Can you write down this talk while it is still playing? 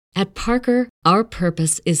At Parker, our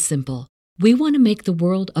purpose is simple. We want to make the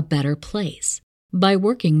world a better place by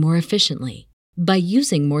working more efficiently, by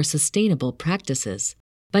using more sustainable practices,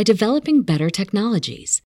 by developing better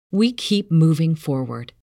technologies. We keep moving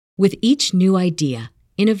forward. With each new idea,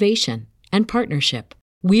 innovation, and partnership,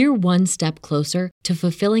 we're one step closer to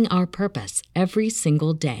fulfilling our purpose every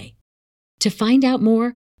single day. To find out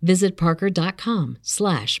more, visit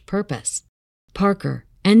parker.com/purpose. Parker,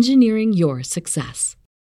 engineering your success.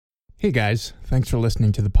 Hey guys, thanks for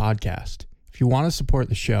listening to the podcast. If you want to support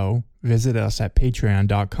the show, visit us at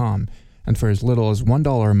patreon.com, and for as little as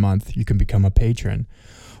 $1 a month, you can become a patron.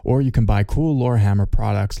 Or you can buy cool Lorehammer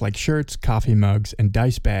products like shirts, coffee mugs, and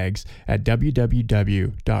dice bags at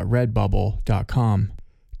www.redbubble.com.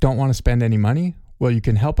 Don't want to spend any money? Well, you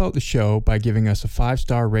can help out the show by giving us a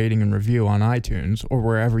 5-star rating and review on iTunes or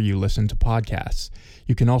wherever you listen to podcasts.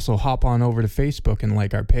 You can also hop on over to Facebook and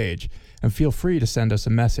like our page, and feel free to send us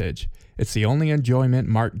a message. It's the only enjoyment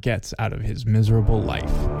Mark gets out of his miserable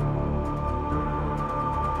life.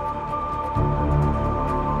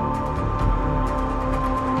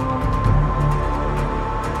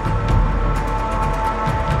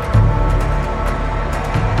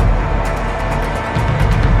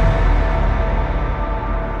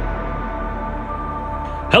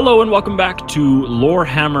 Hello and welcome back to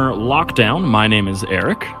Lorehammer Lockdown. My name is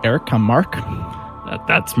Eric. Eric, I'm Mark.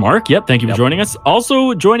 That's Mark. Yep, thank you for joining us.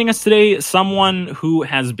 Also joining us today, someone who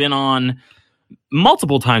has been on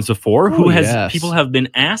multiple times before, people have been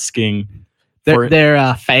asking. They're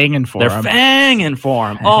fanging for him. They're fanging for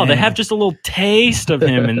him. Oh, they have just a little taste of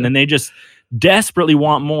him, and then they just desperately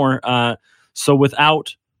want more. So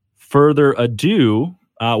without further ado,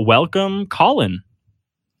 welcome Colin.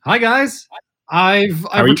 Hi, guys. I've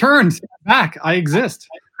returned back. I exist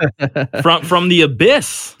from the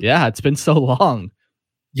abyss. Yeah, it's been so long.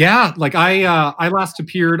 Yeah, like I last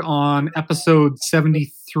appeared on episode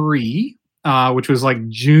 73, which was like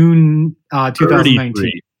June 2019.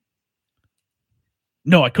 33.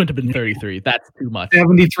 No, I couldn't have been 33. That's too much.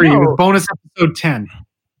 73 with bonus episode 10.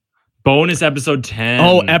 Bonus episode 10.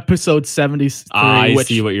 Oh, episode 73. I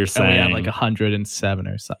see what you're saying. We had like 107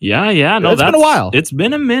 or something. Yeah. No, it's been a while. It's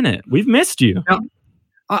been a minute. We've missed you. Yeah.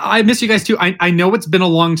 I miss you guys too. I know it's been a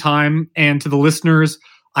long time, and to the listeners,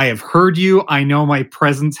 I have heard you. I know my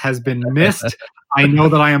presence has been missed. I know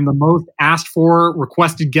that I am the most asked for,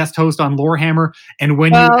 requested guest host on Lorehammer. And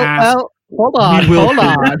when you ask, hold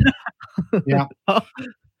on. Yeah.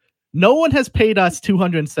 No one has paid us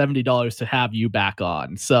 $270 to have you back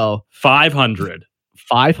on. So $500.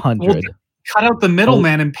 Well, cut out the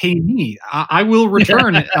middleman and pay me. I will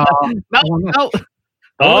return. No.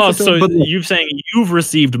 Oh, so you're saying you've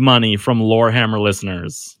received money from Lorehammer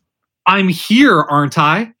listeners? I'm here, aren't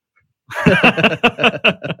I?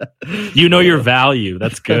 You know your value.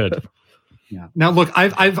 That's good. Yeah. Now, look,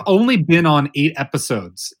 I've only been on 8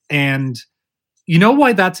 episodes, and you know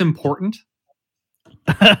why that's important?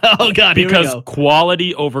 Oh God! Because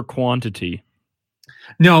quality over quantity.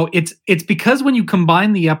 No, it's because when you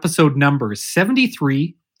combine the episode numbers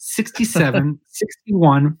 73, 67,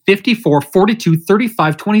 61, 54, 42,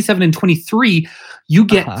 35, 27, and 23, you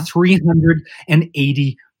get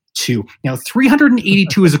 382. Now,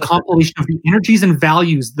 382 is a compilation of the energies and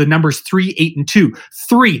values, the numbers 3, 8, and 2.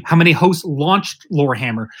 3, how many hosts launched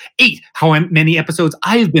Lorehammer. 8, how many episodes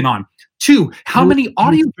I have been on. 2, how many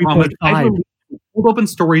audio dramas I've released Cold Open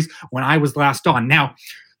Stories when I was last on. Now,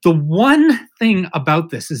 the one thing about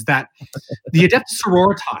this is that the Adeptus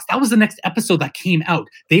Sororitas, that was the next episode that came out.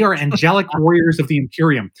 They are angelic warriors of the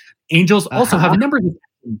Imperium. Angels also have numbers.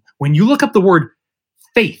 When you look up the word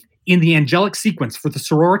faith in the angelic sequence for the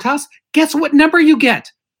Sororitas, guess what number you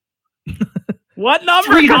get? What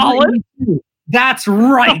number, Colin? That's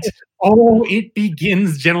right. Oh, it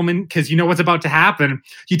begins, gentlemen, because you know what's about to happen.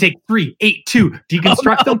 You take 3, 8, 2,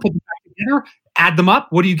 deconstruct them, put them back together, add them up.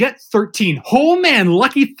 What do you get? 13. Oh man,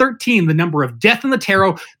 lucky 13, the number of death in the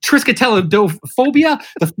tarot, triskatellophobia,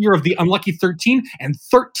 the fear of the unlucky 13, and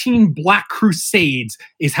 13 Black Crusades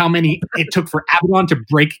is how many it took for Abaddon to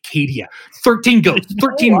break Cadia. 13 ghosts,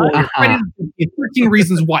 13 warriors, 13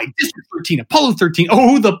 reasons why, District 13, Apollo 13.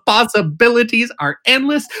 Oh, the possibilities are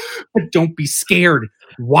endless, but don't be scared.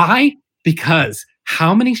 Why? Because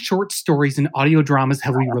how many short stories and audio dramas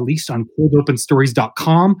have we released on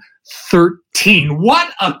coldopenstories.com? 13.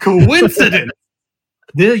 What a coincidence!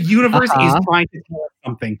 The universe is trying to tell us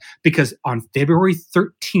something, because on February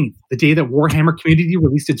 13th, the day that Warhammer Community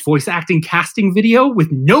released its voice acting casting video,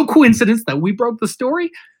 with no coincidence that we broke the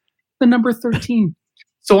story, the number 13.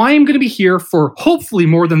 So I am going to be here for hopefully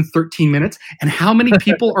more than 13 minutes. And how many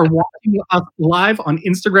people are watching us live on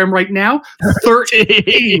Instagram right now?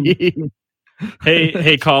 13.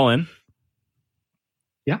 Hey, Colin.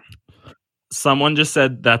 Yeah. Someone just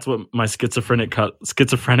said that's what my schizophrenic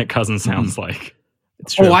cousin sounds like.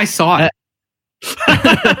 It's true. Oh, I saw it.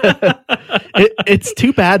 It's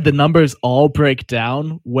too bad the numbers all break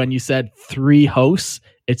down when you said 3 hosts.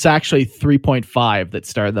 It's actually 3.5 that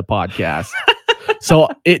started the podcast. So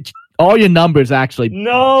all your numbers actually.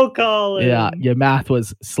 No, Colin. Yeah, your math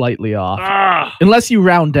was slightly off. Ah. Unless you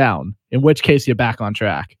round down, in which case you're back on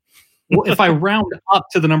track. Well, if I round up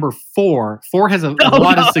to the number 4 has a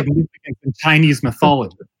lot of significance in Chinese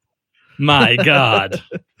mythology. My God.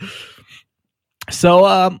 So,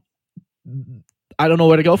 I don't know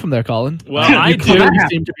where to go from there, Colin. Well, I do. You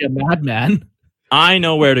seem to be a madman. I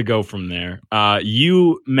know where to go from there.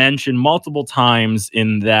 You mentioned multiple times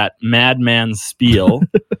in that madman spiel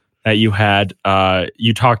that you had.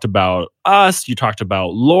 You talked about us. You talked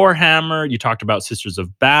about Lorehammer. You talked about Sisters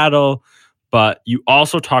of Battle. But you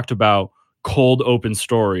also talked about Cold Open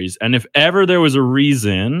Stories. And if ever there was a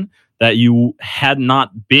reason that you had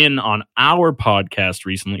not been on our podcast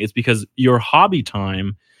recently, it's because your hobby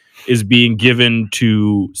time is being given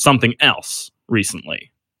to something else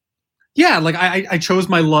recently. Yeah, like I chose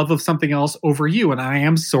my love of something else over you, and I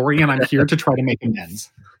am sorry, and I'm here to try to make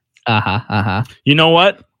amends. You know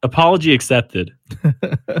what? Apology accepted.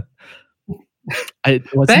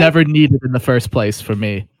 It was never needed in the first place for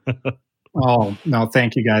me. Oh, no,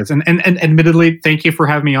 thank you guys. And admittedly, thank you for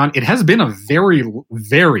having me on. It has been a very,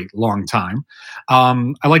 very long time.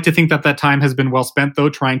 I like to think that time has been well spent, though,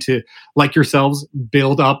 trying to, like yourselves,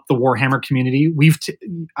 build up the Warhammer community. We've,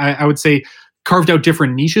 I would say, carved out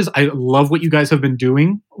different niches. I love what you guys have been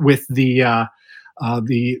doing with the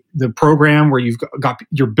program where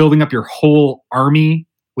you're building up your whole army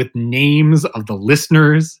with names of the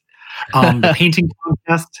listeners. The painting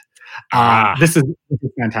contest. This is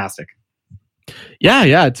fantastic.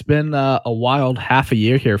 Yeah, it's been a wild half a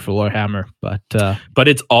year here for Lorehammer, but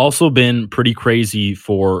it's also been pretty crazy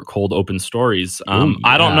for Cold Open Stories.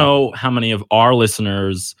 I don't know how many of our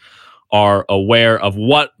listeners are aware of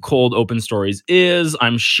what Cold Open Stories is.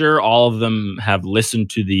 I'm sure all of them have listened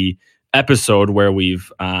to the episode where we've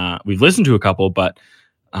listened to a couple, but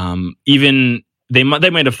even they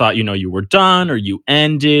might have thought you were done or you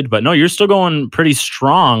ended, but no, you're still going pretty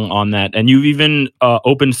strong on that, and you've even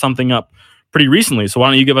opened something up pretty recently. So why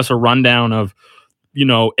don't you give us a rundown of,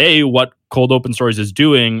 what Cold Open Stories is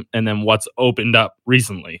doing and then what's opened up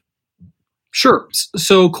recently? Sure.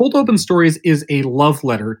 So Cold Open Stories is a love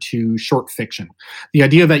letter to short fiction. The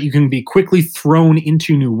idea that you can be quickly thrown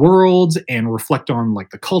into new worlds and reflect on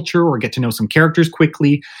the culture or get to know some characters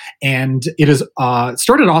quickly. And it is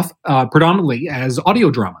started off predominantly as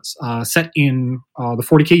audio dramas set in the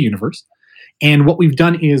 40K universe. And what we've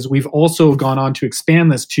done is we've also gone on to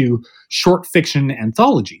expand this to short fiction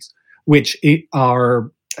anthologies, which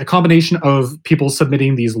are a combination of people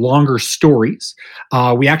submitting these longer stories.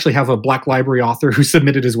 We actually have a Black Library author who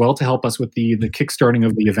submitted as well to help us with the kickstarting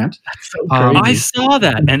of the event. That's so crazy. I saw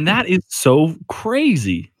that, and that is so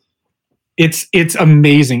crazy. It's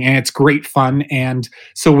amazing, and it's great fun. And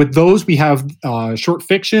so with those, we have short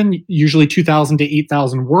fiction, usually 2,000 to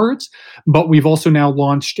 8,000 words. But we've also now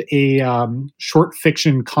launched a short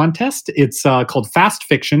fiction contest. It's called Fast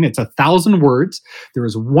Fiction. It's 1,000 words. There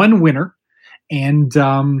is one winner, and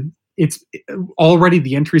it's already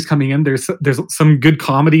the entries coming in. There's some good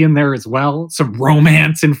comedy in there as well, some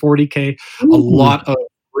romance in 40K, a lot of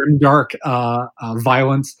grimdark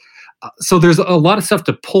violence. So there's a lot of stuff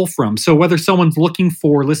to pull from. So whether someone's looking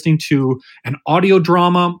for listening to an audio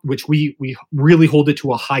drama, which we really hold it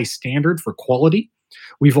to a high standard for quality.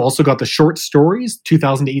 We've also got the short stories,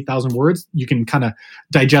 2,000 to 8,000 words. You can kind of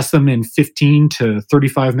digest them in 15 to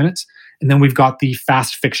 35 minutes. And then we've got the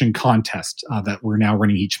fast fiction contest that we're now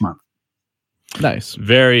running each month. Nice.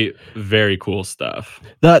 Very, very cool stuff.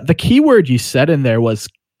 The keyword you said in there was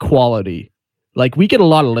quality. We get a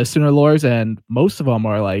lot of listener lores, and most of them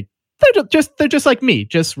are they're just like me,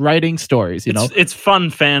 just writing stories, It's fun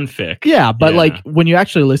fanfic. Yeah, but when you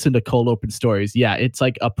actually listen to Cold Open Stories, it's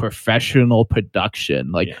like a professional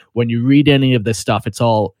production. When you read any of this stuff, it's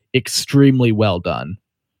all extremely well done.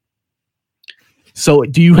 So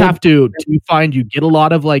do you find you get a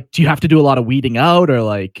lot of do you have to do a lot of weeding out,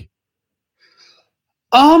 or it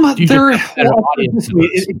comes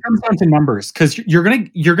down to numbers, because you're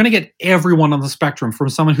gonna get everyone on the spectrum, from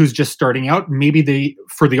someone who's just starting out. Maybe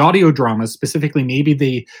for the audio dramas specifically, maybe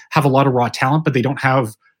they have a lot of raw talent, but they don't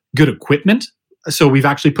have good equipment So we've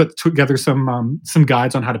actually put together some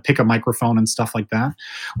guides on how to pick a microphone and stuff like that.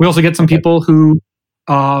 We also get some people who,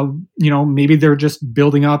 maybe they're just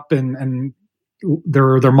building up and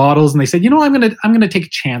their models, and they said, I'm gonna take a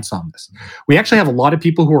chance on this. We actually have a lot of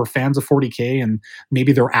people who are fans of 40K, and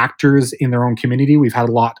maybe they're actors in their own community. We've had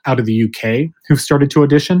a lot out of the UK who've started to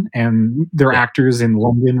audition, and they're actors in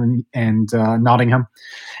London and Nottingham.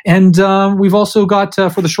 And we've also got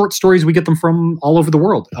for the short stories, we get them from all over the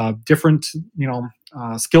world, different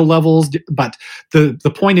skill levels. But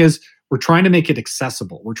the point is, we're trying to make it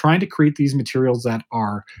accessible. We're trying to create these materials that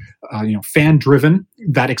are, fan-driven,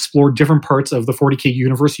 that explore different parts of the 40K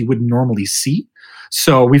universe you wouldn't normally see.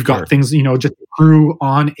 So we've got things, just a crew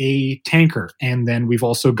on a tanker. And then we've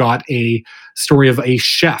also got a story of a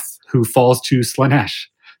chef who falls to Slaanesh.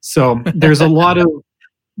 So there's a lot of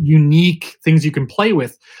unique things you can play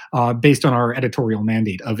with based on our editorial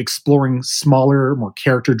mandate of exploring smaller, more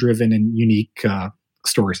character-driven and unique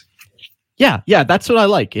stories. Yeah, that's what I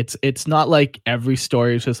like. It's not like every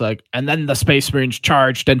story is just like, and then the Space Marines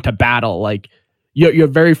charged into battle. Like your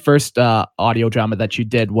very first audio drama that you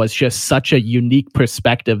did was just such a unique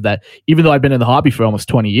perspective that even though I've been in the hobby for almost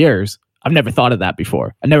 20 years, I've never thought of that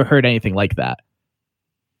before. I never heard anything like that.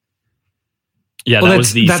 Yeah, that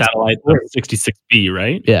was the satellite 66B,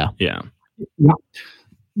 right? Yeah.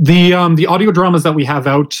 The audio dramas that we have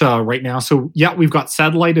out right now. So yeah, we've got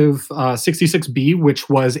Satellite of 66B, which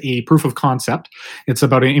was a proof of concept. It's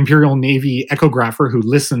about an Imperial Navy echographer who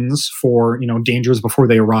listens for dangers before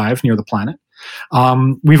they arrive near the planet.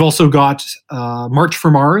 We've also got March for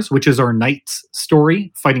Mars, which is our Knights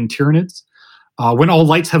story fighting Tyranids. When all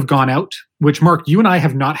lights have gone out, which Mark, you and I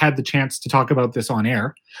have not had the chance to talk about this on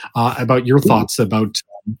air, about your thoughts about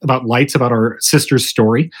Lights, about our sister's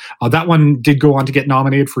story. That one did go on to get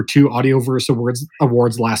nominated for 2 Audioverse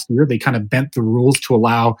awards last year. They kind of bent the rules to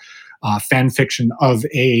allow fan fiction of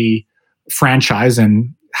a franchise,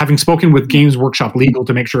 and having spoken with Games Workshop Legal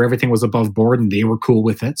to make sure everything was above board, and they were cool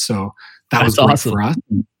with it. So that was great for us.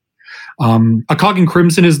 A Cog in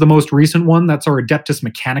Crimson is the most recent one. That's our Adeptus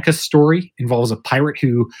Mechanicus story. Involves a pirate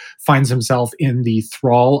who finds himself in the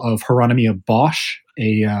thrall of Hieronymus Bosch,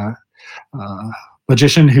 a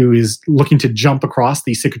magician who is looking to jump across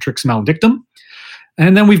the Cicatrix Maledictum.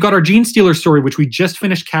 And then we've got our Gene Stealer story, which we just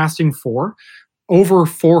finished casting for. Over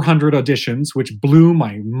 400 auditions, which blew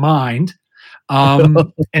my mind. And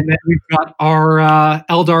then we've got our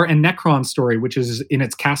Eldar and Necron story, which is in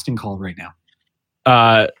its casting call right now.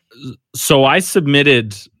 So I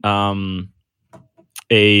submitted a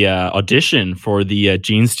audition for the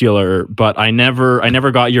Gene Stealer, but I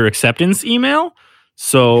never got your acceptance email.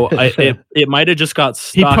 So it might have just got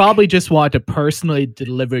stuck. He probably just wanted to personally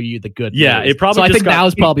deliver you the good news. Yeah, it probably. So I think now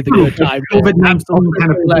is probably the good time. COVID-19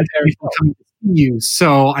 kind of let people come to see you.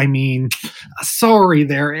 So I mean, sorry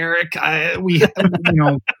there, Eric. We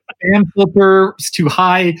fan filter is too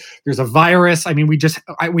high. There's a virus. I mean, we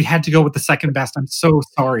had to go with the second best. I'm so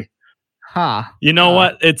sorry. You know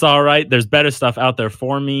what? It's all right. There's better stuff out there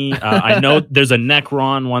for me. I know there's a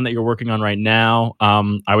Necron one that you're working on right now.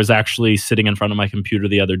 I was actually sitting in front of my computer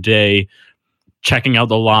the other day, checking out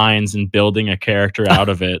the lines and building a character out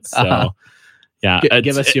of it. So, yeah,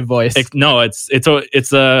 give us your voice.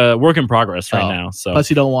 It's a work in progress right now. So plus,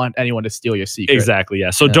 you don't want anyone to steal your secret. Exactly.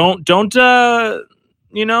 Yeah. So don't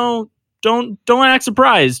act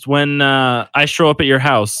surprised when I show up at your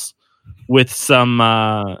house with some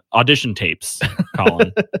audition tapes,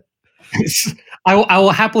 Colin. I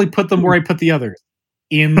will happily put them where I put the others,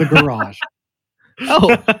 in the garage.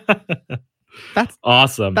 Oh, that's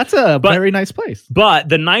awesome. That's a very nice place. But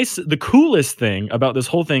the coolest thing about this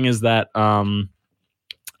whole thing is that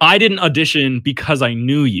I didn't audition because I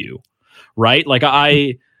knew you, right? Like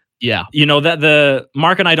that the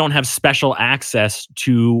Mark and I don't have special access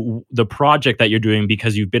to the project that you're doing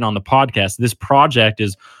because you've been on the podcast. This project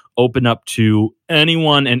is open up to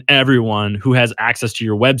anyone and everyone who has access to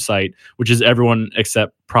your website, which is everyone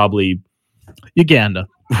except probably Uganda.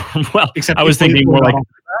 Well, I was thinking more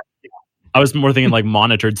thinking like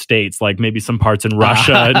monitored states, like maybe some parts in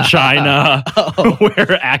Russia and China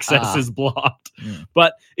where access is blocked.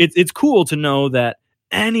 But it's cool to know that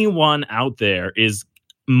anyone out there is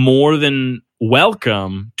more than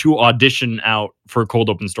welcome to audition out for Cold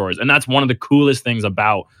Open Stories. And that's one of the coolest things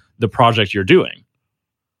about the project you're doing.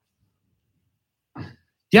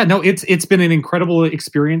 Yeah, no, it's been an incredible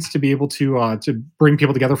experience to be able to bring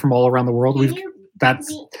people together from all around the world.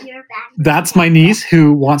 That's my niece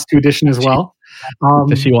who wants to audition as well.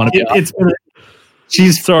 Does she want to?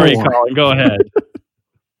 She's sorry, Colin. Go ahead.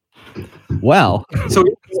 Well, so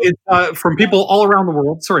it's from people all around the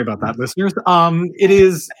world. Sorry about that, listeners. It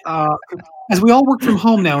is as we all work from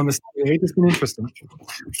home now in this age, it's been interesting.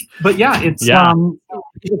 But yeah, it's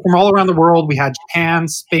people from all around the world. We had Japan,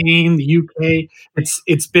 Spain, the UK.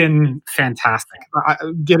 It's been fantastic.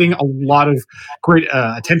 Getting a lot of great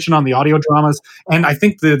attention on the audio dramas, and I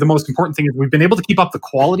think the most important thing is we've been able to keep up the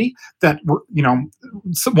quality. That we're,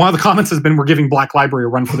 one of the comments has been we're giving Black Library a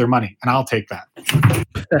run for their money, and I'll take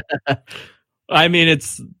that. I mean,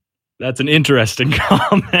 that's an interesting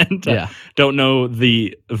comment. Yeah. Don't know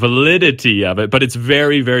the validity of it, but it's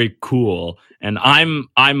very, very cool. And I'm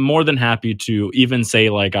more than happy to even say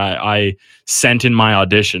like I sent in my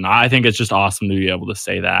audition. I think it's just awesome to be able to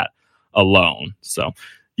say that alone. So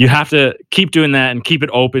you have to keep doing that and keep it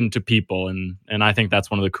open to people. And I think that's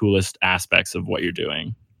one of the coolest aspects of what you're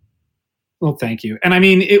doing. Well, thank you. And I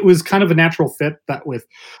mean, it was kind of a natural fit that with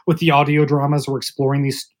the audio dramas, we're exploring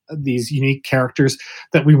these unique characters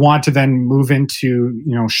that we want to then move into,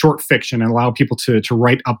 short fiction and allow people to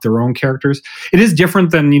write up their own characters. It is different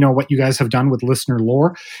than, what you guys have done with listener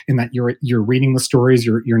lore in that you're reading the stories,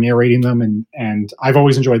 you're narrating them. And I've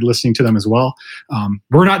always enjoyed listening to them as well.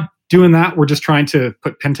 We're not doing that. We're just trying to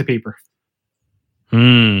put pen to paper.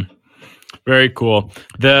 Very cool.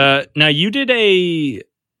 Now you did a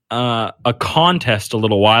contest a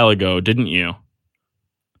little while ago, didn't you?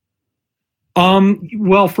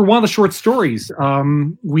 Well, for one of the short stories,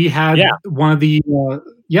 we had one of the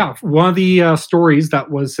stories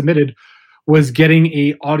that was submitted was getting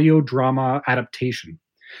a audio drama adaptation.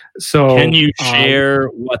 So can you share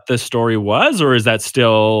what the story was, or is that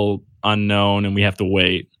still unknown and we have to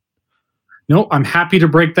wait? No, I'm happy to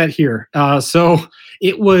break that here. So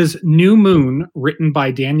it was New Moon, written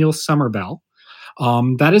by Daniel Somervell.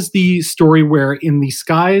 That is the story where in the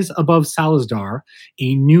skies above Salazar,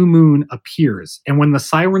 a new moon appears. And when the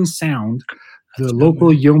sirens sound, the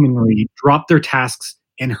local yeomanry drop their tasks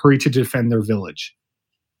and hurry to defend their village.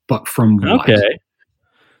 But from what? Okay.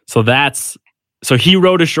 So he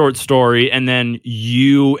wrote a short story, and then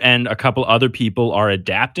you and a couple other people are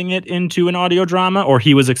adapting it into an audio drama, or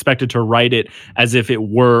he was expected to write it as if it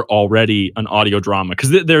were already an audio drama? Because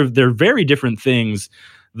they're very different things.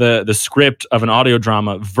 The script of an audio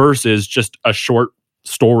drama versus just a short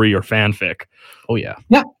story or fanfic. Oh yeah.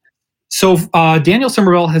 Yeah. So Daniel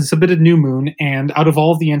Somervell has submitted New Moon, and out of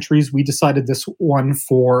all of the entries, we decided this one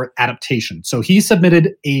for adaptation. So he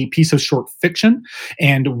submitted a piece of short fiction,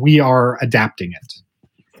 and we are adapting it.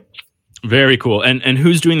 Very cool. And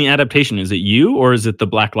who's doing the adaptation? Is it you, or is it the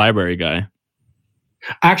Black Library guy?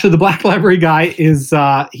 Actually, the Black Library guy is,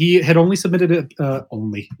 he had only submitted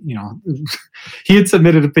he had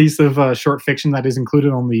submitted a piece of short fiction that is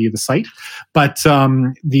included on the site. But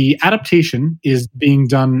the adaptation is being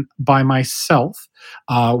done by myself.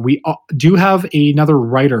 We do have another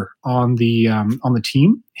writer on the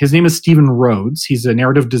team. His name is Stephen Rhodes. He's a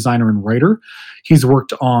narrative designer and writer. He's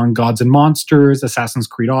worked on Gods and Monsters, Assassin's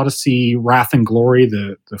Creed Odyssey, Wrath and Glory,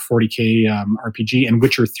 the 40K RPG, and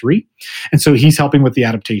Witcher 3. And so he's helping with the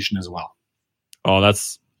adaptation as well. Oh,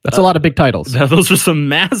 that's a lot of big titles. Those are some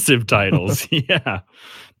massive titles. Yeah.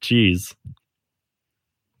 Jeez.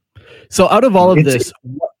 So out of all of this,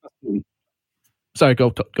 sorry,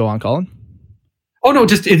 go on, Colin. Oh no,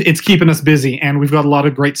 just it's keeping us busy, and we've got a lot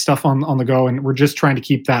of great stuff on the go, and we're just trying to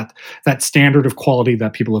keep that standard of quality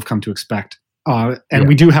that people have come to expect.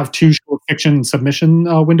 We do have 2 short fiction submission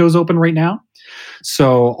windows open right now.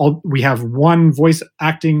 So we have one voice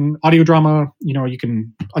acting audio drama. You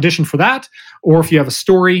can audition for that, or if you have a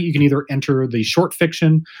story, you can either enter the short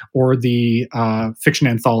fiction or the fiction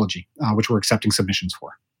anthology, which we're accepting submissions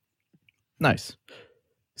for. Nice.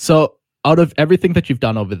 So out of everything that you've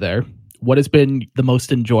done over there, what has been the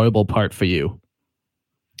most enjoyable part for you?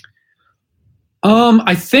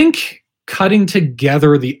 I think cutting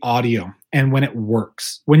together the audio and when it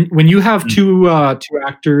works. When you have two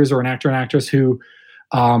actors or an actor and actress who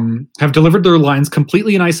have delivered their lines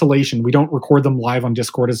completely in isolation. We don't record them live on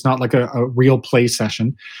Discord. It's not like a real play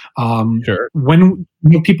session. Sure. When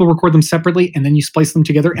people record them separately and then you splice them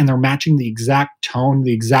together and they're matching the exact tone,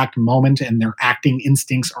 the exact moment, and their acting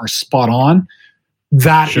instincts are spot on,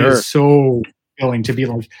 that is so feeling to be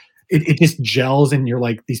like, it just gels and you're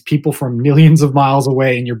like these people from millions of miles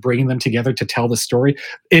away and you're bringing them together to tell the story.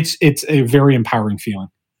 It's a very empowering feeling.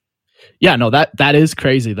 Yeah, no, that is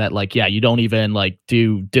crazy that you don't even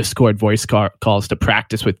do Discord voice calls to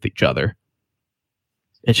practice with each other.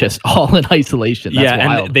 It's just all in isolation. That's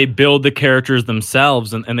wild. And they build the characters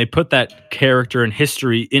themselves and they put that character and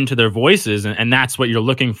history into their voices. And that's what you're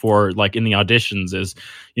looking for, in the auditions is,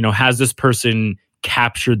 has this person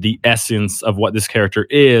captured the essence of what this character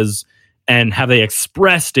is and have they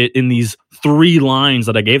expressed it in these 3 lines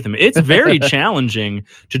that I gave them? It's very challenging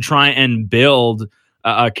to try and build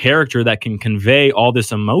a character that can convey all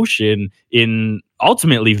this emotion in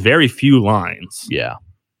ultimately very few lines. Yeah.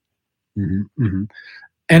 Mm-hmm, mm-hmm.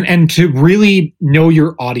 And to really know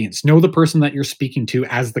your audience, know the person that you're speaking to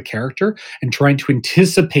as the character, and trying to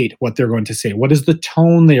anticipate what they're going to say. What is the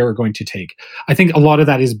tone they are going to take? I think a lot of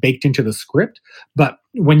that is baked into the script. But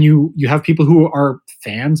when you have people who are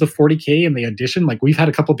fans of 40K and they audition, like we've had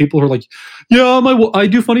a couple of people who are like, yeah, I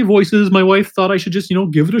do funny voices. My wife thought I should just,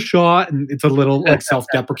 give it a shot. And it's a little like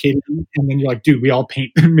self-deprecating. And then you're like, dude, we all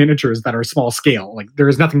paint miniatures that are small scale. Like there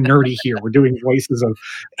is nothing nerdy here. We're doing voices of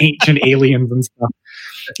ancient aliens and stuff.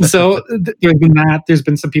 So there's been that. There's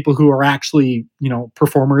been some people who are actually,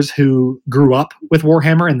 performers who grew up with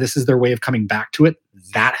Warhammer, and this is their way of coming back to it.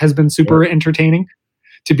 That has been super entertaining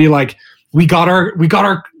to be like, we got our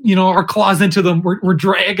our claws into them. We're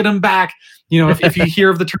dragging them back. If you hear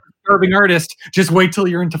of the term starving artist, just wait till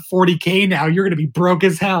you're into 40K now. You're going to be broke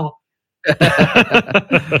as hell.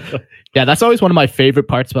 Yeah, that's always one of my favorite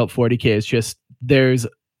parts about 40K is just there's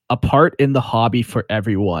a part in the hobby for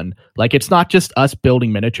everyone. Like it's not just us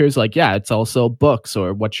building miniatures. Like, yeah, it's also books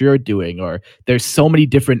or what you're doing, or there's so many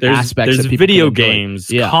different aspects. There's video games,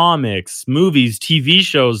 comics, movies, TV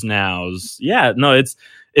shows now. Yeah, no,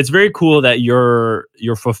 it's very cool that you're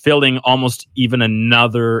fulfilling almost even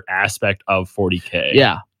another aspect of 40K.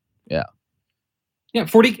 Yeah.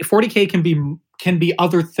 40K can be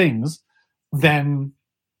other things than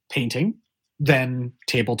painting, than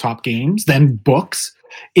tabletop games, than books.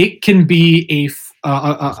 It can be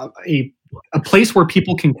a place where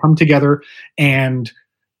people can come together and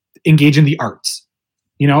engage in the arts.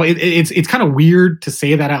 It's kind of weird to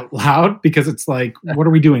say that out loud because it's like, what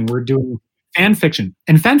are we doing? We're doing fan fiction,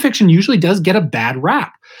 and fan fiction usually does get a bad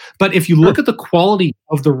rap. But if you look at the quality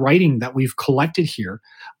of the writing that we've collected here,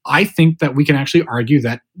 I think that we can actually argue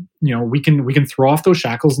that we can throw off those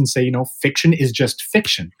shackles and say fiction is just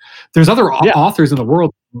fiction. There's other authors in the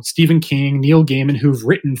world, Stephen King, Neil Gaiman, who've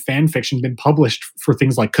written fan fiction, been published for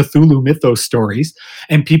things like Cthulhu mythos stories,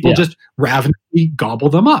 and people just ravenously gobble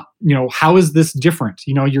them up. How is this different?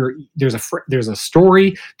 There's a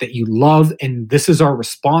story that you love, and this is our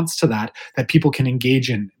response to that people can engage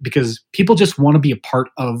in, because people just want to be a part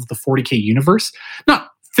of the 40K universe, not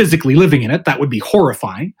physically living in it. That would be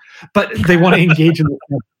horrifying, but they want to engage in it.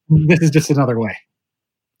 This is just another way.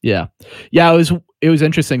 Yeah. It was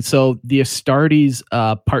interesting. So the Astartes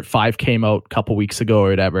part 5 came out a couple weeks ago or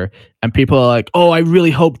whatever, and people are like, oh, I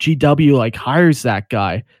really hope GW hires that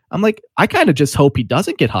guy. I'm like, I kind of just hope he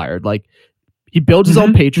doesn't get hired. Like he builds his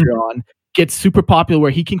own Patreon, gets super popular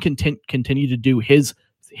where he can continue to do his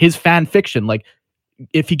fan fiction. Like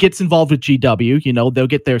if he gets involved with GW, they'll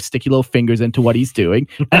get their sticky little fingers into what he's doing,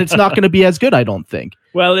 and it's not going to be as good, I don't think.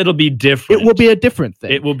 Well, it'll be different. It will be a different thing.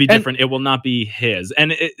 It will be different. It will not be his.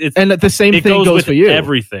 And and the same thing goes for you.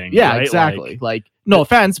 Everything. Yeah, right? exactly. Like no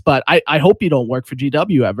offense, but I hope you don't work for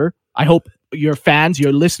GW ever. I hope your fans,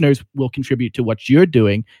 your listeners will contribute to what you're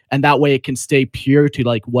doing, and that way it can stay pure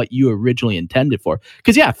to what you originally intended for.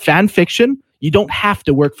 Because fan fiction, you don't have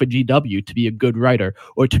to work for GW to be a good writer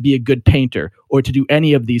or to be a good painter or to do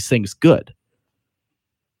any of these things good.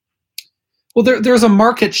 Well, there's a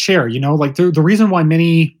market share, the reason why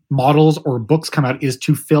many models or books come out is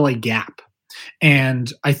to fill a gap.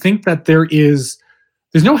 And I think that there's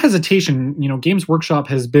no hesitation. Games Workshop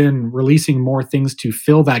has been releasing more things to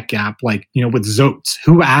fill that gap, with Zotes.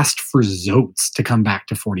 Who asked for Zotes to come back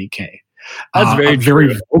to 40K? That's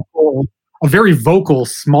very a very vocal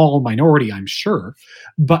small minority, I'm sure,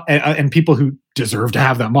 but and people who deserve to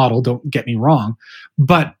have that model, don't get me wrong.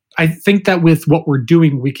 But I think that with what we're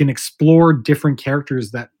doing, we can explore different characters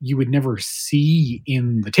that you would never see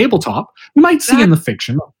in the tabletop. You might see in the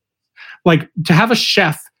fiction. Like to have a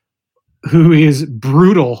chef who is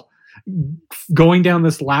brutal going down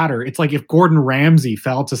this ladder. It's like if Gordon Ramsay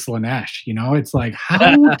fell to Slaanesh, it's like, how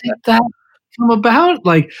did that come about?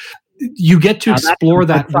 Like you get to explore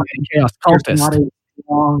that. There's not a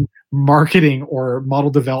strong marketing or model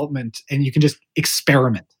development, and you can just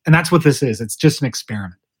experiment. And that's what this is. It's just an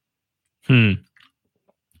experiment.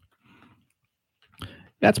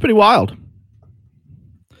 That's pretty wild.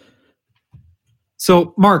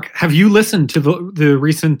 So, Mark, have you listened to the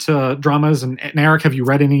recent dramas? And Eric, have you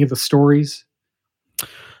read any of the stories?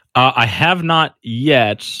 I have not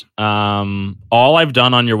yet. All I've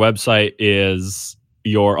done on your website is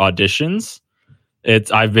your auditions.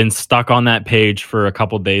 I've been stuck on that page for a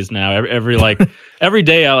couple days now. Every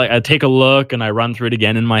day I take a look and I run through it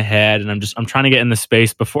again in my head, and I'm trying to get in the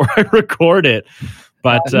space before I record it.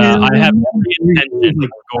 But I have every intention of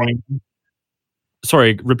going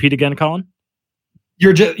Sorry, repeat again, Colin.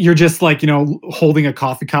 You're just like, holding a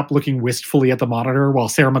coffee cup, looking wistfully at the monitor while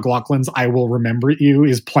Sarah McLachlan's "I Will Remember You"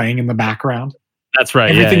 is playing in the background. That's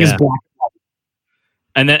right. Everything is black.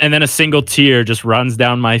 And then a single tear just runs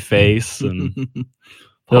down my face, and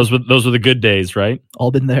those were the good days, right?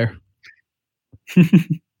 All been there.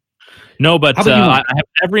 No, but I have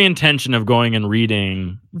every intention of going and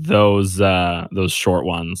reading those short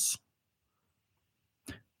ones.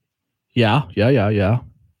 Yeah.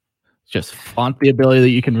 Just flaunt the ability that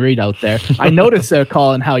you can read out there. I noticed there,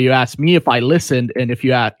 Colin, how you asked me if I listened, and if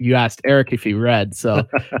you asked Eric if he read. So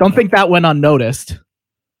don't think that went unnoticed.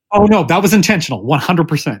 Oh no, that was intentional,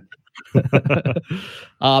 100%.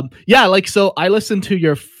 So I listened to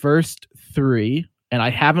your first 3, and I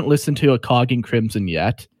haven't listened to A Cog in Crimson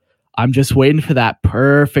yet. I'm just waiting for that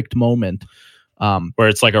perfect moment. Where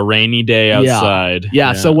it's like a rainy day outside.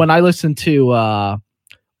 Yeah. So when I listened to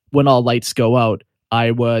When All Lights Go Out,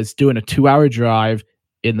 I was doing a 2-hour drive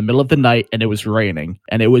in the middle of the night, and it was raining,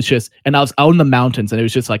 and I was out in the mountains, and it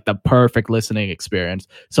was just like the perfect listening experience.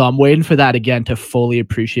 So I'm waiting for that again to fully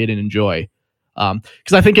appreciate and enjoy.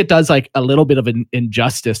 Because I think it does like a little bit of an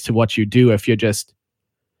injustice to what you do if you're just,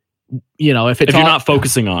 if you're not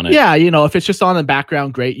focusing on it. Yeah. If it's just on the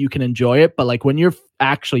background, great, you can enjoy it. But like when you're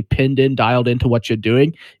actually dialed into what you're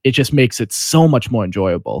doing, it just makes it so much more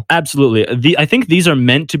enjoyable. Absolutely. I think these are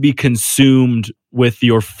meant to be consumed with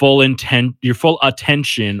your full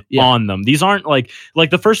attention on them. These aren't like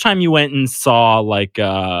the first time you went and saw like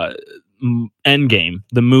Endgame,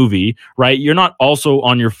 the movie, right? You're not also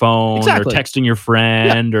on your phone or texting your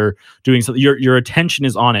friend or doing something. Your attention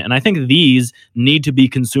is on it. And I think these need to be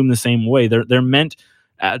consumed the same way. They're meant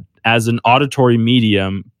as an auditory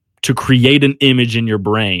medium to create an image in your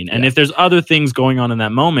brain. And if there's other things going on in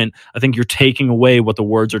that moment, I think you're taking away what the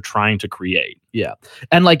words are trying to create. Yeah.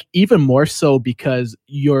 And like even more so because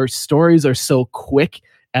your stories are so quick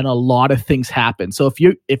and a lot of things happen. So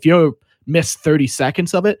if you miss 30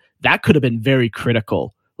 seconds of it, that could have been very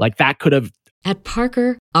critical. Like that could have. At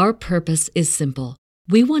Parker, our purpose is simple.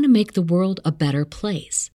 We want to make the world a better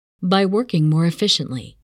place by working more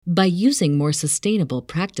efficiently, by using more sustainable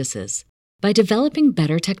practices, by developing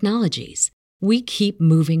better technologies. We keep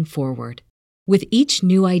moving forward. With each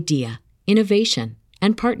new idea, innovation,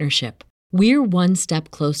 and partnership, we're one step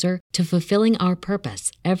closer to fulfilling our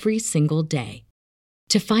purpose every single day.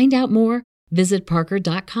 To find out more, visit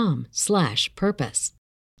parker.com/purpose.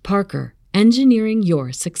 Parker, engineering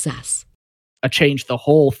your success. Change the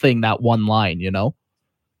whole thing, that one line,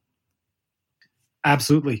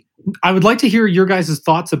 Absolutely. I would like to hear your guys'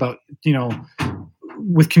 thoughts about,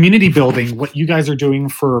 with community building, what you guys are doing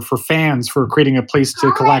for fans, for creating a place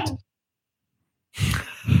to collect.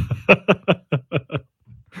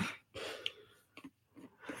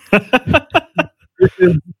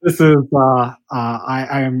 I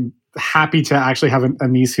am happy to actually have a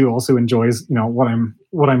niece who also enjoys,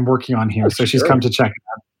 what I'm working on here. So she's come to check it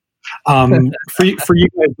out. For you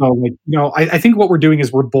guys though, I think what we're doing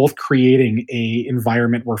is we're both creating a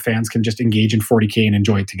environment where fans can just engage in 40K and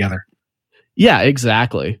enjoy it together. Yeah,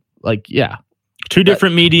 exactly. Two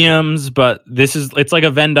different mediums, but it's like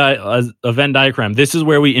a Venn diagram. This is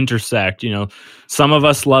where we intersect. Some of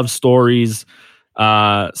us love stories.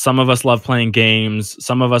 Some of us love playing games.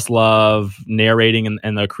 Some of us love narrating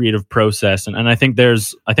and the creative process. And I think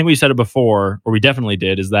we said it before, or we definitely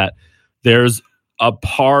did, is that there's a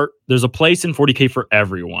place in 40K for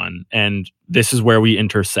everyone. And this is where we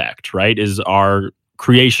intersect, right? Is our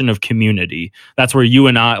creation of community. That's where you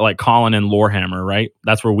and I, like Colin and Lorehammer, right?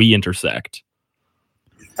 That's where we intersect.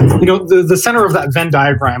 The center of that Venn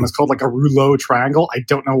diagram is called like a rouleau triangle. I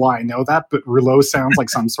don't know why I know that, but rouleau sounds like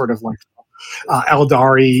some sort of like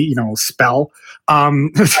Eldari, spell. I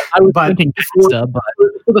was thinking for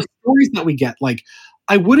the stories that we get,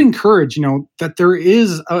 I would encourage, that there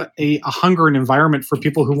is a hunger and environment for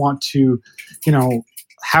people who want to,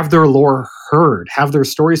 have their lore heard, have their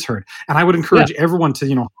stories heard. And I would encourage everyone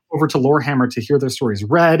to, over to Lorehammer to hear their stories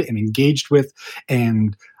read and engaged with.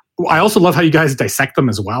 And I also love how you guys dissect them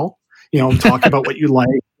as well. Talk about what you like,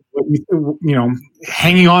 what you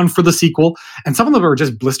hanging on for the sequel. And some of them are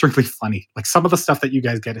just blisteringly funny. Like some of the stuff that you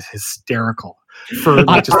guys get is hysterical.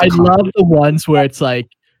 I love the ones where it's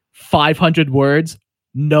like 500 words,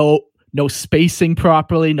 no spacing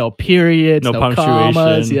properly, no periods, no punctuation.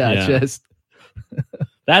 Commas. Just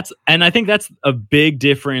and I think that's a big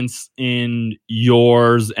difference in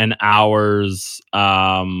yours and ours.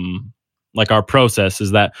 Our process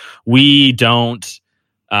is that we don't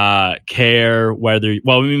care whether.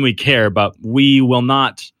 Well, we care, but we will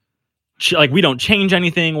not like we don't change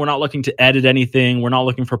anything. We're not looking to edit anything. We're not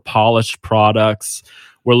looking for polished products.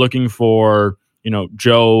 We're looking for, you know,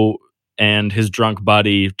 Joe and his drunk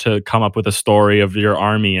buddy to come up with a story of your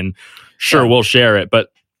army, and sure, we'll share it. But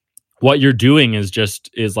what you're doing is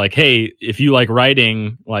like, hey, if you like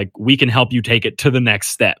writing, like we can help you take it to the next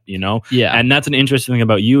step, you know? Yeah. And that's an interesting thing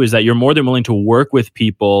about you, is that you're more than willing to work with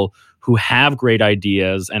people who have great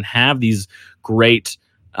ideas and have these great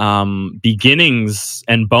beginnings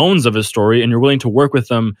and bones of a story, and you're willing to work with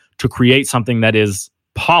them to create something that is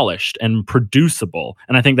polished and producible.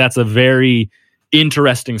 And I think that's a very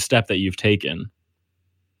interesting step that you've taken.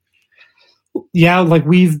 Yeah, like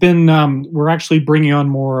we've been, we're actually bringing on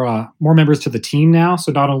more members to the team now.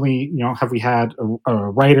 So not only, you know, have we had a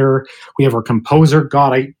writer, we have our composer.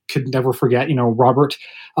 God, I could never forget, you know, Robert,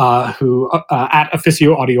 who at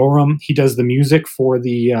Officio Audiorum, he does the music for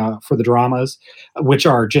the dramas, which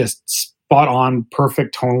are just spot on,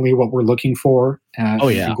 perfect tonally what we're looking for.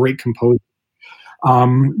 He's a great composer.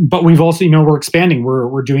 But we've also, you know, we're expanding.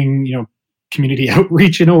 We're doing, you know, community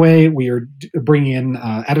outreach in a way. We are bringing in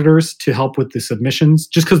editors to help with the submissions,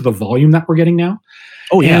 just because of the volume that we're getting now.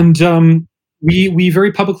 Oh yeah. And we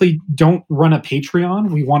very publicly don't run a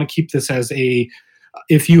Patreon. We want to keep this as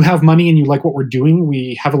if you have money and you like what we're doing,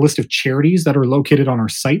 we have a list of charities that are located on our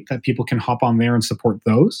site that people can hop on there and support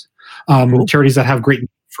those. Cool. Charities that have great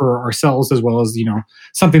for ourselves, as well as, you know,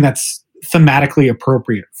 something that's thematically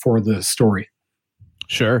appropriate for the story.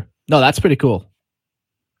 Sure. No, that's pretty cool.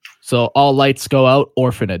 So all lights go out,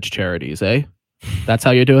 orphanage charities, eh? That's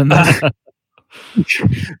how you're doing this? Kind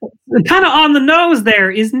of on the nose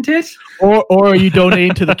there, isn't it? Or are you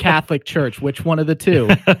donating to the Catholic Church? Which one of the two?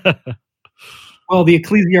 Well, the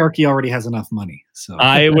ecclesiarchy already has enough money. So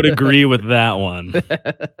I would agree with that one.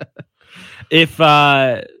 If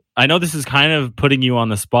I know this is kind of putting you on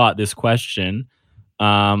the spot, this question,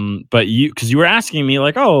 but because you were asking me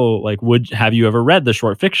like, oh, like, have you ever read the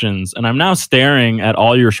short fictions? And I'm now staring at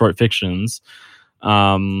all your short fictions,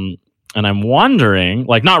 and I'm wondering,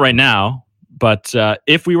 like, not right now, but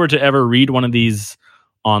if we were to ever read one of these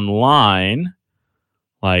online,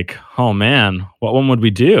 like, oh man, what one would we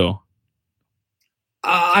do?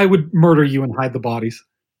 I would murder you and hide the bodies.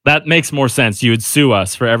 That makes more sense. You would sue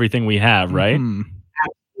us for everything we have, right? Mm-hmm.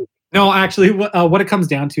 No, actually, what it comes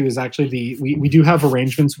down to is actually we do have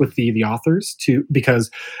arrangements with the authors because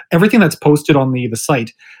everything that's posted on the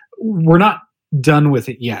site, we're not done with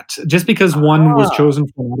it yet. Just because one was chosen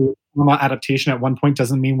for adaptation at one point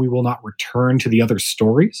doesn't mean we will not return to the other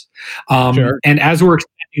stories. Sure. And as we're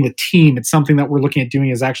expanding the team, it's something that we're looking at doing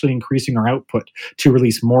is actually increasing our output to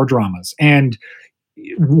release more dramas. And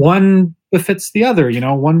one befits the other, you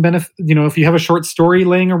know, one benefit, you know, if you have a short story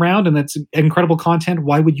laying around and that's incredible content,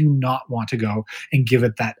 why would you not want to go and give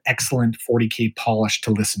it that excellent 40K polish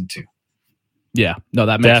to listen to? Yeah, no,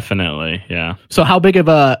 that makes definitely. Yeah. So how big of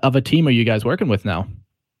a team are you guys working with now?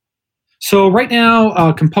 So right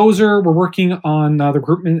now, composer, we're working on the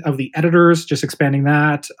recruitment of the editors, just expanding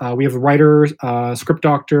that. We have a writer, script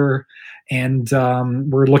doctor, and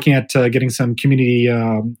we're looking at getting some community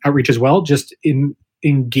outreach as well, just in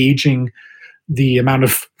engaging the amount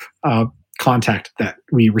of contact that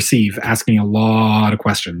we receive, asking a lot of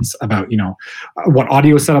questions about, you know, what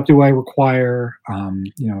audio setup do I require?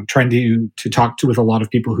 You know, trying to talk with a lot of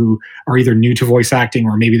people who are either new to voice acting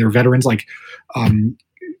or maybe they're veterans. Like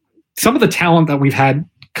some of the talent that we've had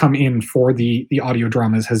come in for the audio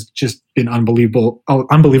dramas has just been unbelievable.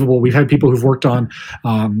 We've had people who've worked on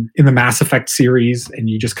in the Mass Effect series, and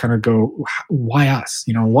you just kind of go, why us?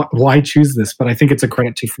 You know, why choose this? But I think it's a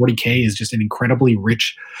credit to 40K is just an incredibly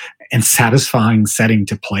rich and satisfying setting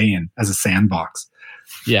to play in as a sandbox.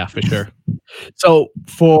 Yeah, for sure. So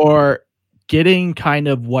for getting kind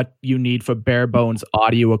of what you need for bare bones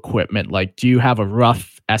audio equipment, like, do you have a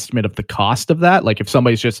rough estimate of the cost of that? Like, if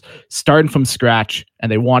somebody's just starting from scratch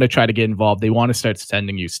and they want to try to get involved, they want to start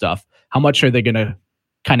sending you stuff, how much are they going to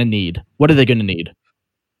kind of need? What are they going to need?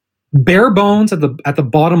 Bare bones at the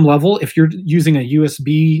bottom level, if you're using a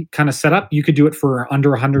USB kind of setup, you could do it for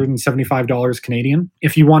under $175 Canadian.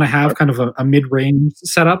 If you want to have kind of a mid-range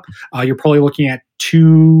setup, you're probably looking at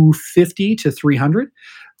 $250 to $300.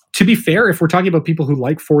 To be fair, if we're talking about people who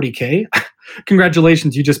like 40K,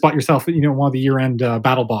 congratulations, you just bought yourself, you know, one of the year-end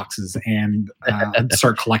battle boxes and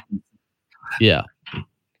start collecting. Yeah.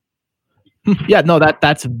 Yeah, no,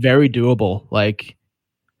 that's very doable. Like,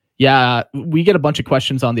 yeah, we get a bunch of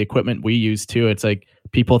questions on the equipment we use too. It's like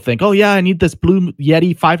people think, oh yeah, I need this Blue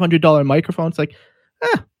Yeti $500 microphone. It's like,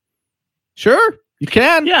 sure, you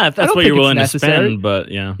can. Yeah, if that's what you're willing to spend,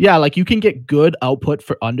 but yeah. Yeah, like you can get good output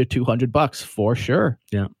for under $200 for sure.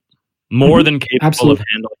 Yeah. more than capable Absolutely. of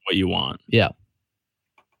handling what you want. Yeah.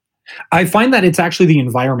 I find that it's actually the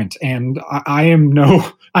environment, and I'm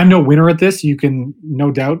no winner at this. You can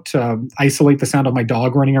no doubt isolate the sound of my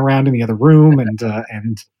dog running around in the other room and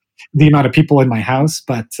the amount of people in my house.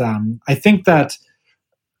 But I think that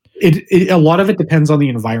a lot of it depends on the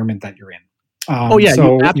environment that you're in. So you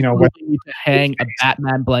absolutely what, need to hang a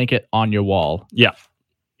Batman blanket on your wall. Yeah.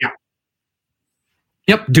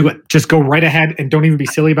 Yep, do it. Just go right ahead and don't even be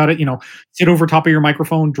silly about it. Sit over top of your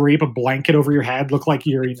microphone, drape a blanket over your head, look like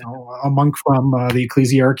you're, a monk from the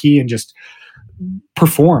ecclesiarchy, and just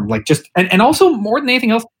perform. And also more than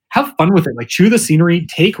anything else, have fun with it. Like, chew the scenery,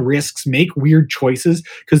 take risks, make weird choices,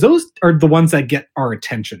 because those are the ones that get our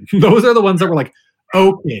attention. Those are the ones that we're like,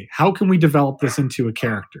 okay, how can we develop this into a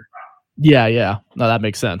character? Yeah. No, that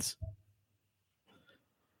makes sense.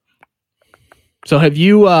 So have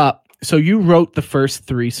you? So you wrote the first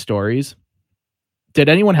 3 stories. Did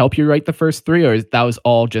anyone help you write the first 3, or that was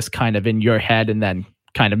all just kind of in your head, and then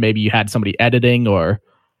kind of maybe you had somebody editing, or?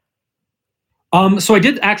 So I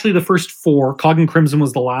did actually the first 4. Cog and Crimson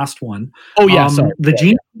was the last one. Oh yeah, sorry. The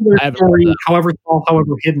Gene Stealer story, However Tall,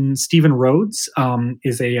 However Hidden, Stephen Rhodes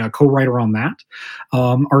is a co-writer on that.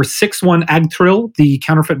 Our 6th one, Agthrill, the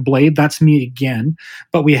Counterfeit Blade, that's me again.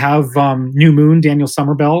 But we have New Moon, Daniel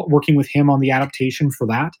Somerville, working with him on the adaptation for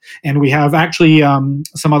that. And we have actually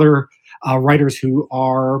some other writers who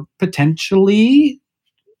are potentially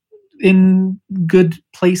in good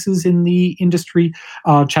places in the industry,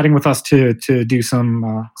 chatting with us to do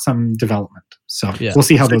some development. So we'll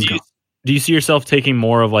see how those go. Do you see yourself taking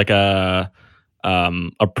more of like a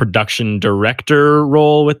production director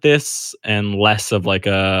role with this, and less of like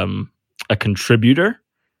a contributor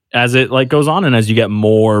as it like goes on, and as you get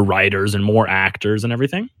more writers and more actors and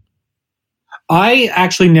everything? I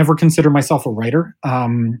actually never consider myself a writer.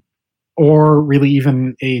 Or really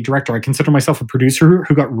even a director. I consider myself a producer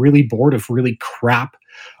who got really bored of really crap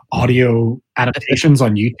audio adaptations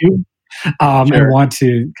on YouTube, and want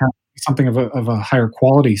to kind of do something of a higher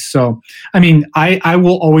quality. So, I mean, I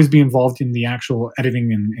will always be involved in the actual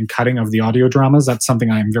editing and cutting of the audio dramas. That's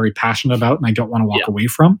something I'm very passionate about, and I don't want to walk away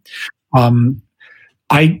from.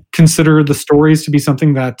 I consider the stories to be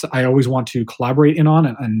something that I always want to collaborate in on,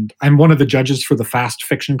 and I'm one of the judges for the Fast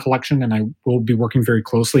Fiction collection, and I will be working very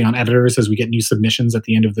closely on editors as we get new submissions at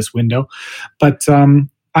the end of this window. But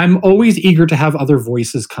I'm always eager to have other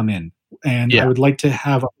voices come in, and I would like to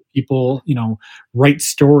have other people, write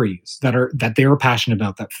stories that they are passionate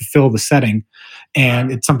about, that fulfill the setting,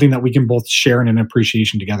 and it's something that we can both share in an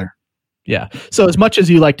appreciation together. Yeah. So as much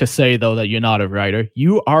as you like to say, though, that you're not a writer,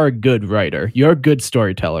 you are a good writer. You're a good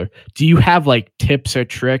storyteller. Do you have like tips or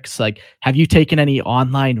tricks? Like, have you taken any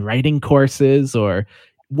online writing courses, or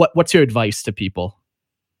what's your advice to people?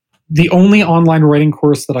 The only online writing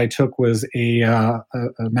course that I took was a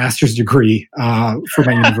master's degree for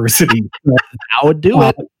my university. I would do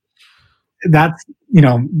it. That's,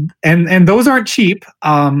 and those aren't cheap.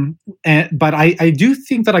 But I do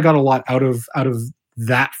think that I got a lot out of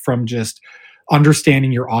that from just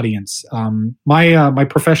understanding your audience. My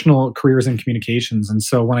professional career is in communications, and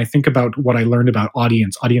so when I think about what I learned about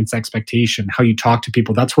audience expectation, how you talk to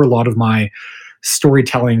people, that's where a lot of my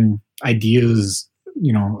storytelling ideas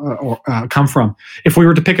come from. If we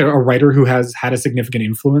were to pick a writer who has had a significant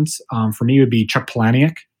influence, for me it would be Chuck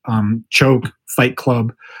Palahniuk, Choke, Fight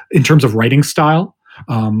Club. In terms of writing style,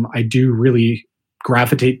 I do really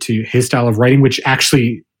gravitate to his style of writing, which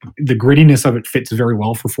actually the grittiness of it fits very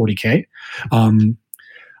well for 40K.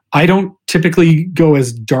 I don't typically go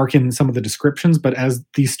as dark in some of the descriptions, but as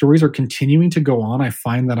these stories are continuing to go on, I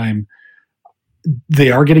find that they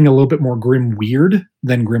are getting a little bit more grim weird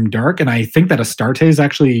than grim dark. And I think that Astartes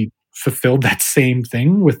actually fulfilled that same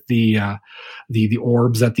thing with the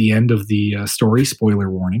orbs at the end of the story. Spoiler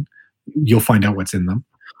warning. You'll find out what's in them.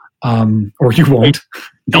 Or you won't.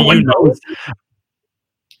 No one knows.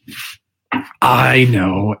 I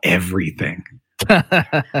know everything.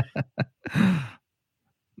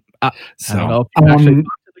 So,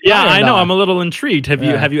 I know. I'm a little intrigued. Have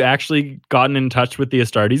you actually gotten in touch with the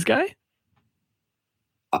Astartes guy?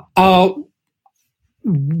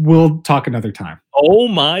 We'll talk another time. Oh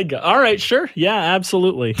my god! All right, sure. Yeah,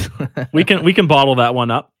 absolutely. we can bottle that one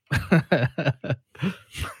up.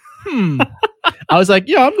 I was like,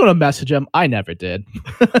 yeah, I'm gonna message him. I never did.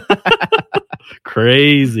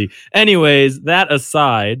 Crazy. Anyways, that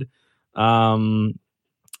aside, so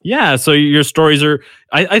your stories are.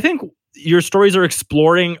 I think your stories are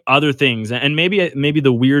exploring other things, and maybe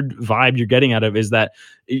the weird vibe you're getting out of is that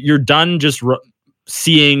you're done just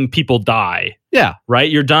seeing people die. Yeah. Right.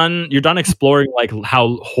 You're done exploring like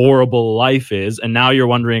how horrible life is. And now you're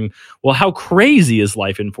wondering, well, how crazy is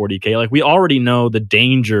life in 40K? Like we already know the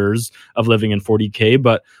dangers of living in 40K,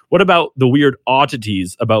 but what about the weird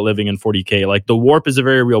oddities about living in 40K? Like the warp is a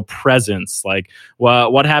very real presence. Like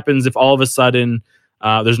what happens if all of a sudden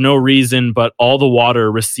there's no reason, but all the water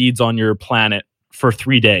recedes on your planet for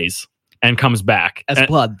 3 days and comes back as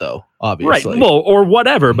blood, though, obviously. Right. Well, or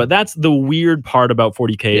whatever. But that's the weird part about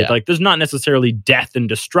 40K. Yeah. Like, there's not necessarily death and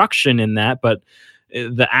destruction in that, but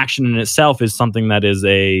the action in itself is something that is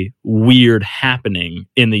a weird happening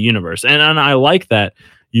in the universe. And I like that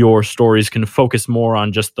your stories can focus more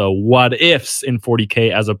on just the what ifs in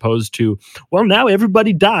 40K as opposed to, well, now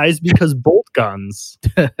everybody dies because bolt guns.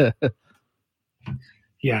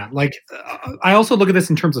 Yeah, like I also look at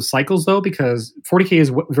this in terms of cycles, though, because 40K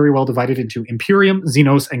is very well divided into Imperium,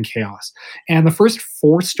 Xenos, and Chaos. And the first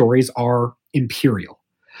 4 stories are Imperial.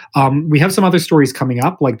 We have some other stories coming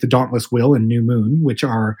up, like the Dauntless Will and New Moon, which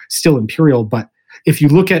are still Imperial. But if you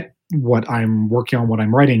look at what I'm working on, what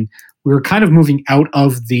I'm writing, we're kind of moving out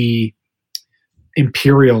of the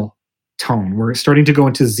Imperial tone. We're starting to go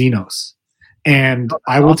into Xenos. And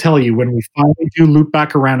I will tell you, when we finally do loop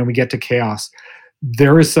back around and we get to Chaos,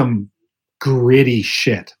 there is some gritty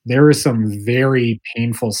shit. There is some very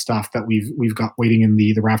painful stuff that we've got waiting in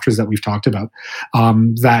the rafters that we've talked about.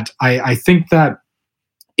 That I think that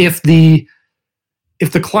if the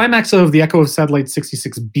climax of the Echo of Satellite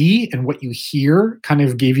 66B and what you hear kind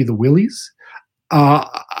of gave you the willies,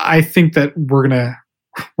 I think that we're gonna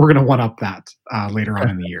one up that later on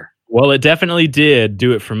in the year. Well, it definitely did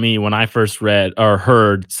do it for me when I first read or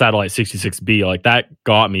heard Satellite 66B. Like that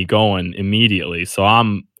got me going immediately. So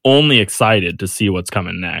I'm only excited to see what's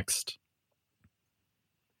coming next.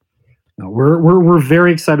 No, we're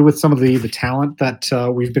very excited with some of the talent that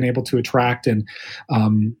we've been able to attract, and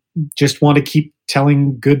just want to keep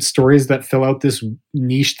telling good stories that fill out this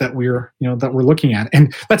niche that we're looking at.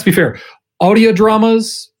 And let's be fair, audio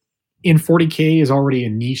dramas in 40K is already a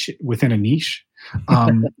niche within a niche.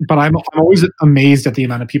 But I'm always amazed at the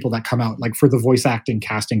amount of people that come out, like for the voice acting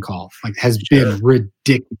casting call, like has been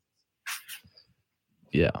ridiculous.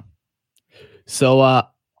 Yeah. So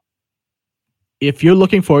if you're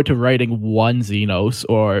looking forward to writing one Xenos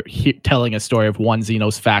or telling a story of one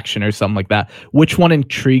Xenos faction or something like that, which one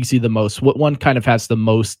intrigues you the most? What one kind of has the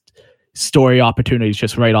most story opportunities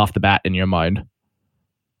just right off the bat in your mind?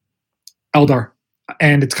 Eldar,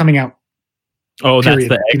 and it's coming out. Oh, period.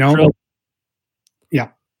 That's the egg trill? Yeah.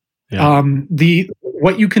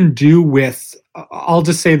 What you can do with, I'll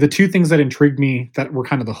just say the 2 things that intrigued me that were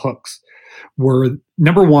kind of the hooks were,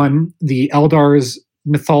 number one, the Eldar's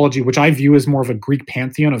mythology, which I view as more of a Greek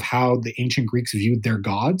pantheon of how the ancient Greeks viewed their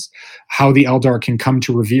gods, how the Eldar can come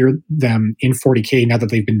to revere them in 40K now that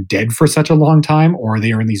they've been dead for such a long time, or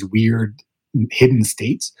they are in these weird hidden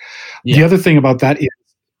states. Yeah. The other thing about that is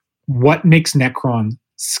what makes Necron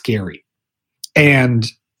scary. And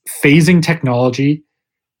phasing technology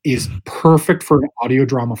is perfect for an audio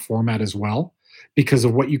drama format as well, because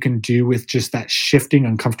of what you can do with just that shifting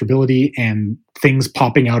uncomfortability and things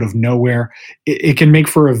popping out of nowhere. It can make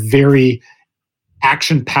for a very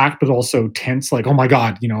action-packed but also tense, like, oh my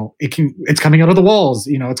God, it's coming out of the walls,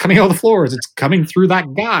 it's coming out of the floors, it's coming through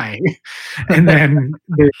that guy. And then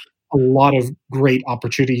there's a lot of great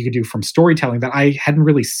opportunity you could do from storytelling that I hadn't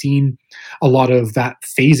really seen a lot of that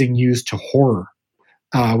phasing used to horror,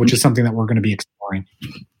 which is something that we're going to be exploring.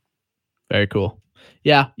 Very cool.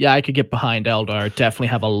 Yeah, I could get behind Eldar. Definitely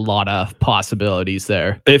have a lot of possibilities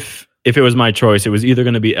there. If it was my choice, it was either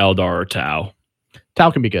going to be Eldar or Tau. Tau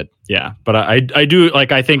can be good. Yeah, but I do,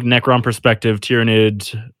 like, I think Necron perspective,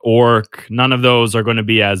 Tyranid, Orc, none of those are going to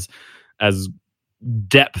be as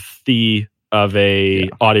depthy of a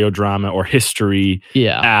audio drama or history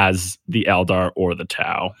as the Eldar or the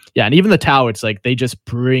Tau. Yeah, and even the Tau, it's like they just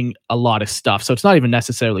bring a lot of stuff. So it's not even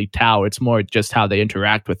necessarily Tau, it's more just how they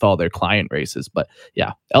interact with all their client races. But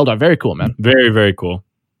yeah, Eldar, very cool, man. Very, very cool.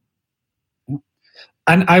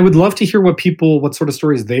 And I would love to hear what sort of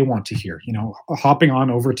stories they want to hear. Hopping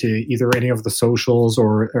on over to either any of the socials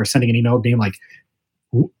or sending an email being like,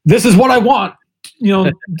 this is what I want.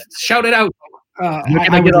 Shout it out.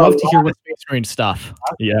 I would love to hear what Space Marine stuff.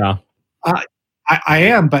 Yeah, I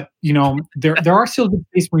am, but there are still good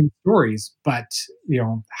Space Marine stories. But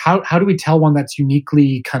how do we tell one that's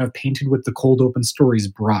uniquely kind of painted with the Cold Open Stories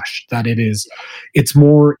brush? That it's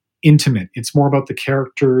more intimate. It's more about the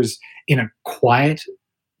characters in a quiet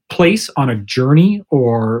place on a journey,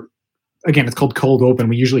 or again, it's called Cold Open.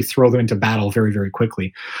 We usually throw them into battle very, very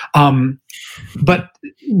quickly. But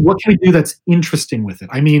what can we do that's interesting with it?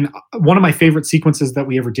 I mean, one of my favorite sequences that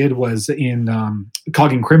we ever did was in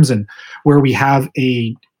Cog and Crimson, where we have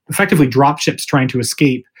effectively dropships trying to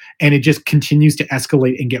escape, and it just continues to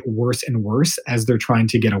escalate and get worse and worse as they're trying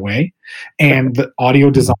to get away. And the audio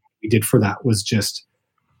design we did for that was just,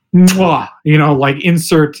 mwah, like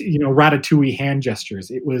insert, Ratatouille hand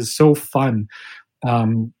gestures. It was so fun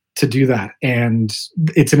to do that. And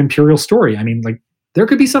it's an Imperial story. I mean, like, there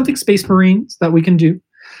could be something Space Marines that we can do.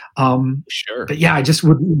 Sure. But yeah, I just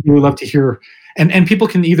would really love to hear. And people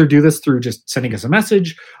can either do this through just sending us a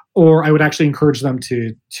message, or I would actually encourage them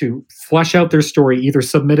to flesh out their story, either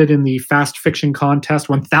submit it in the Fast Fiction Contest,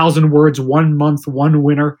 1,000 words, 1 month, one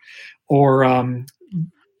winner, or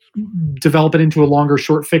develop it into a longer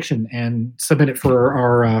short fiction and submit it for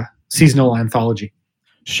our seasonal anthology.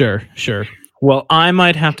 Sure. Well, I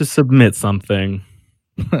might have to submit something.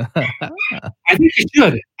 I think you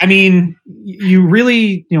should. I mean, you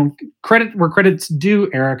really, credit where credit's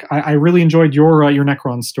due, Eric. I really enjoyed your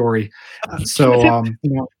Necron story.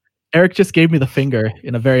 Eric just gave me the finger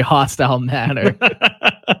in a very hostile manner.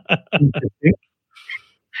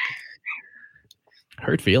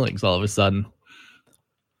 Hurt feelings all of a sudden.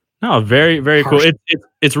 No, very, very cool.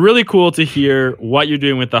 It's really cool to hear what you're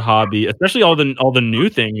doing with the hobby, especially all the new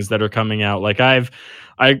things that are coming out. Like I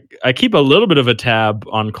keep a little bit of a tab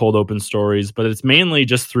on Cold Open Stories, but it's mainly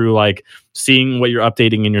just through like seeing what you're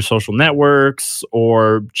updating in your social networks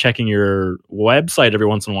or checking your website every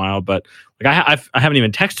once in a while. But like I haven't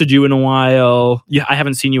even texted you in a while. Yeah, I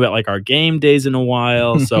haven't seen you at like our game days in a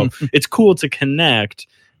while. So it's cool to connect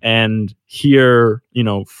and hear,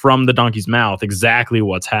 from the donkey's mouth exactly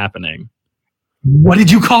what's happening. What did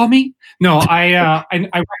you call me? No, I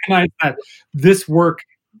recognize that this work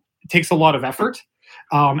takes a lot of effort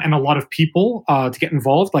and a lot of people to get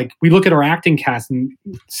involved. Like, we look at our acting cast, and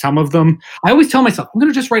some of them, I always tell myself, I'm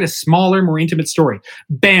going to just write a smaller, more intimate story.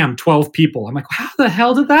 Bam, 12 people. I'm like, how the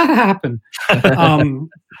hell did that happen?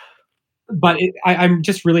 But I'm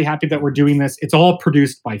just really happy that we're doing this. It's all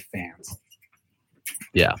produced by fans.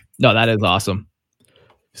 Yeah. No, that is awesome.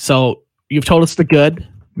 So you've told us the good.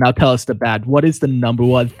 Now tell us the bad. What is the number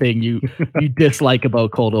one thing you dislike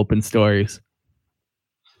about Cold Open Stories?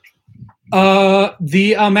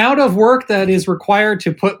 The amount of work that is required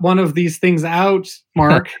to put one of these things out,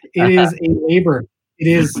 Mark, it is a labor. It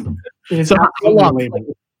is so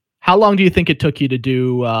how long do you think it took you to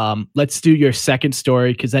do, let's do your second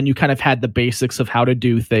story, because then you kind of had the basics of how to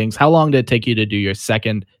do things. How long did it take you to do your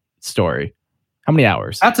second story? How many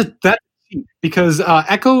hours? That's because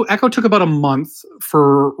Echo took about a month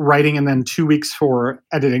for writing and then 2 weeks for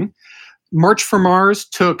editing. March for Mars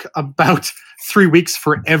took about 3 weeks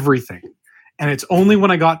for everything. And it's only when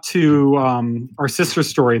I got to our sister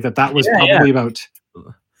story that was probably about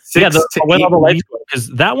 6 to 8 weeks. Because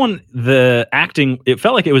that one, the acting, it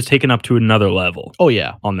felt like it was taken up to another level. Oh,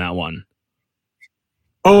 yeah. On that one.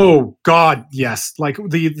 Oh God, yes! Like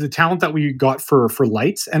the talent that we got for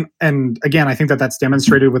Lights, and again, I think that's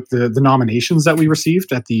demonstrated with the nominations that we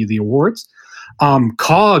received at the awards.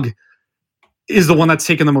 Cog is the one that's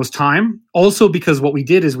taken the most time. Also, because what we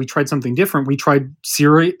did is we tried something different. We tried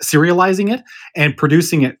serializing it and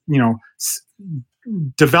producing it.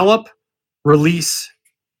 Develop, release.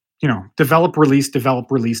 Develop, release,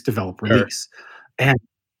 and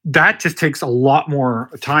that just takes a lot more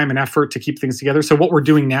time and effort to keep things together. So what we're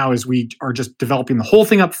doing now is we are just developing the whole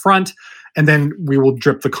thing up front, and then we will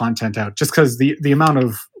drip the content out, just because the amount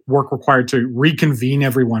of work required to reconvene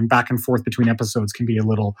everyone back and forth between episodes can be a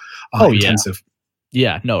little intensive.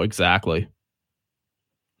 Yeah, no, exactly.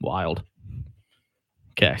 Wild.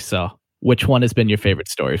 Okay, so which one has been your favorite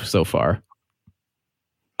story so far?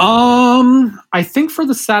 I think for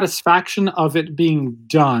the satisfaction of it being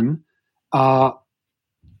done,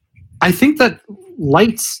 I think that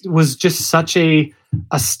Lights was just such a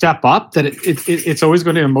step up that it's always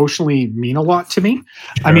going to emotionally mean a lot to me.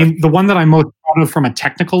 Sure. I mean, the one that I'm most proud of from a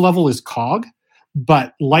technical level is Cog,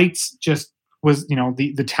 but Lights just was,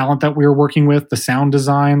 the talent that we were working with, the sound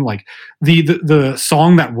design, like the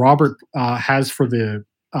song that Robert has for the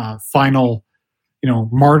final,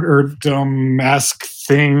 martyrdom-esque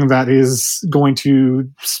thing that is going to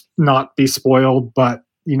not be spoiled, but,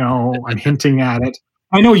 I'm hinting at it.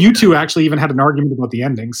 I know you two actually even had an argument about the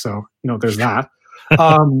ending, so there's that.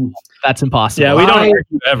 That's impossible. Yeah, we don't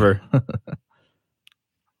argue ever.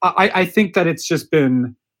 I think that it's just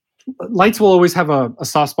been Lights will always have a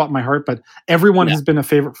soft spot in my heart, but everyone has been a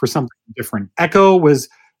favorite for something different. Echo was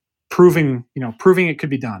proving it could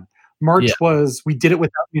be done. March was, we did it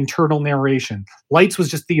without internal narration. Lights was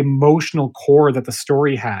just the emotional core that the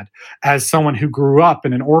story had. As someone who grew up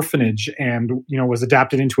in an orphanage and, was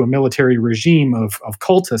adapted into a military regime of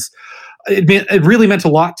cultists, it really meant a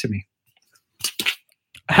lot to me.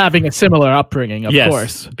 Having a similar upbringing, of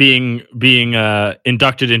course. Being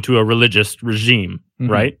inducted into a religious regime,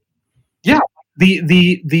 right? Yeah.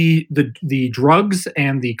 The drugs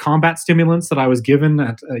and the combat stimulants that I was given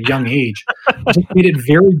at a young age just made it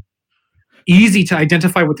very easy to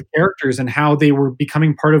identify with the characters and how they were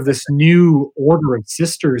becoming part of this new order of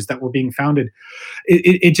sisters that were being founded.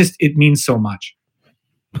 It means so much.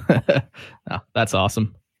 That's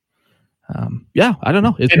awesome. I don't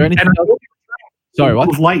know. Is there anything? Sorry, what?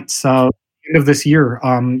 With Lights, end of this year,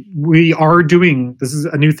 we are doing. This is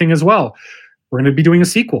a new thing as well. We're going to be doing a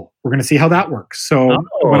sequel. We're going to see how that works. So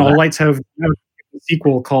when all Lights have a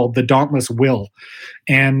sequel called The Dauntless Will,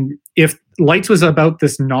 and if Lights was about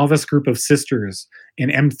this novice group of sisters in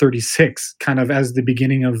M36, kind of as the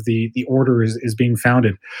beginning of the order is being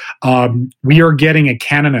founded, we are getting a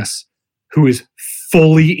canoness who is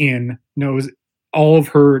fully knows all of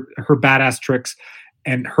her badass tricks,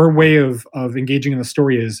 and her way of engaging in the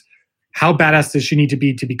story is how badass does she need to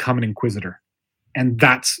be to become an inquisitor. And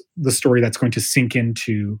that's the story that's going to sink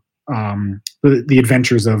into the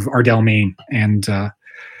adventures of Ardell Main and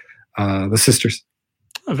the sisters.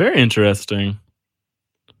 Oh, very interesting.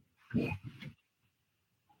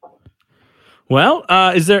 Well,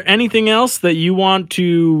 is there anything else that you want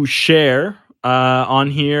to share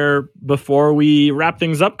on here before we wrap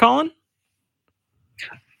things up, Colin?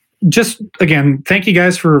 Just again, thank you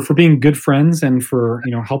guys for being good friends and for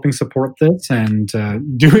helping support this and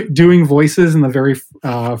doing voices in the very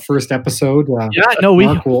first episode. We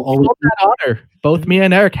hold that honor. Both me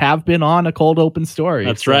and Eric have been on a Cold Open Story.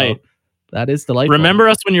 That's right. That is delightful. Remember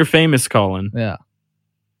us when you're famous, Colin. Yeah.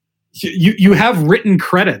 You have written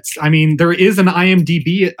credits. I mean, there is an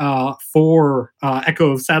IMDb for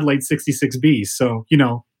Echo of Satellite 66B. So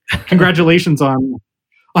congratulations on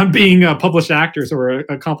being published actors or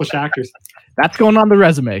accomplished actors. That's going on the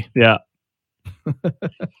resume. Yeah.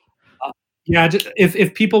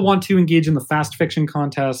 If people want to engage in the fast fiction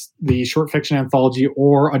contest, the short fiction anthology,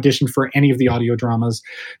 or audition for any of the audio dramas,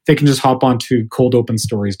 they can just hop on to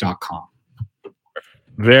coldopenstories.com.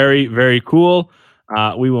 Very, very cool.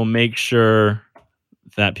 We will make sure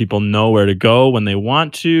that people know where to go when they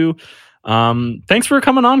want to. Thanks for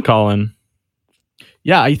coming on, Colin.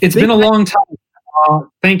 Yeah, it's been a long time.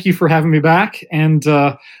 Thank you for having me back, and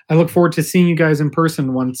I look forward to seeing you guys in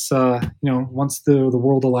person once the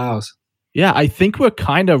world allows. Yeah, I think we're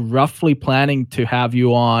kind of roughly planning to have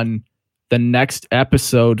you on the next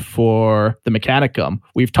episode for the Mechanicum.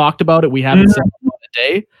 We've talked about it. We haven't said it on a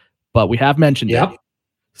day, but we have mentioned it.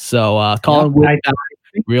 So Colin will be back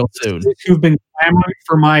real soon. Who've been clamoring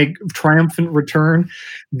for my triumphant return.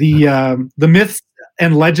 The myths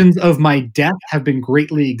and legends of my death have been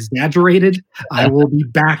greatly exaggerated. I will be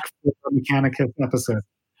back for the Mechanicus episode.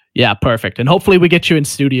 Yeah, perfect. And hopefully we get you in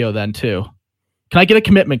studio then too. Can I get a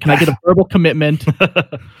commitment? Can I get a verbal commitment?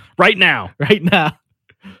 Right now. Right now.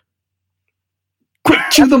 Quick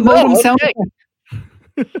to the modem sound.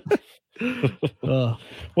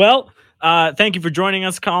 Well, thank you for joining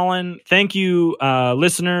us, Colin. Thank you,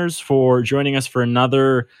 listeners, for joining us for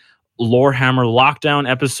another Lorehammer Lockdown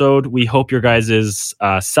episode. We hope your guys'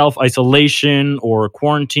 self-isolation or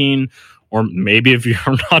quarantine, or maybe if you're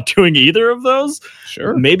not doing either of those,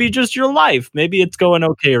 sure, maybe just your life. Maybe it's going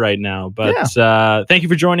okay right now. But thank you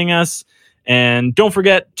for joining us. And don't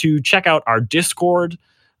forget to check out our Discord.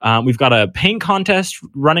 We've got a paint contest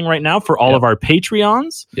running right now for all of our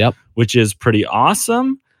Patreons, which is pretty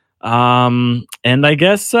awesome. And I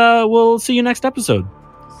guess we'll see you next episode.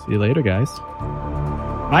 See you later, guys.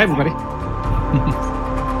 Bye, everybody.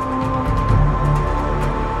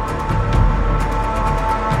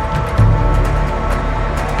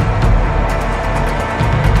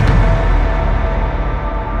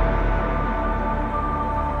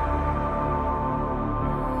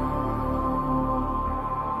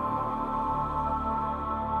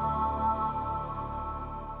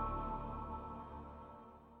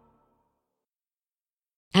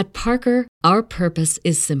 At Parker, our purpose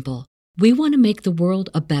is simple. We want to make the world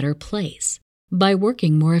a better place by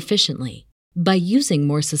working more efficiently, by using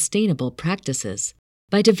more sustainable practices,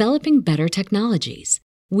 by developing better technologies.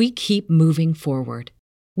 We keep moving forward.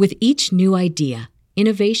 With each new idea,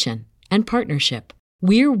 innovation, and partnership,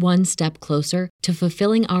 we're one step closer to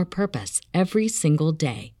fulfilling our purpose every single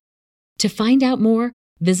day. To find out more,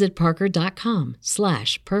 visit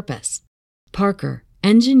parker.com/purpose. Parker,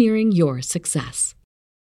 engineering your success.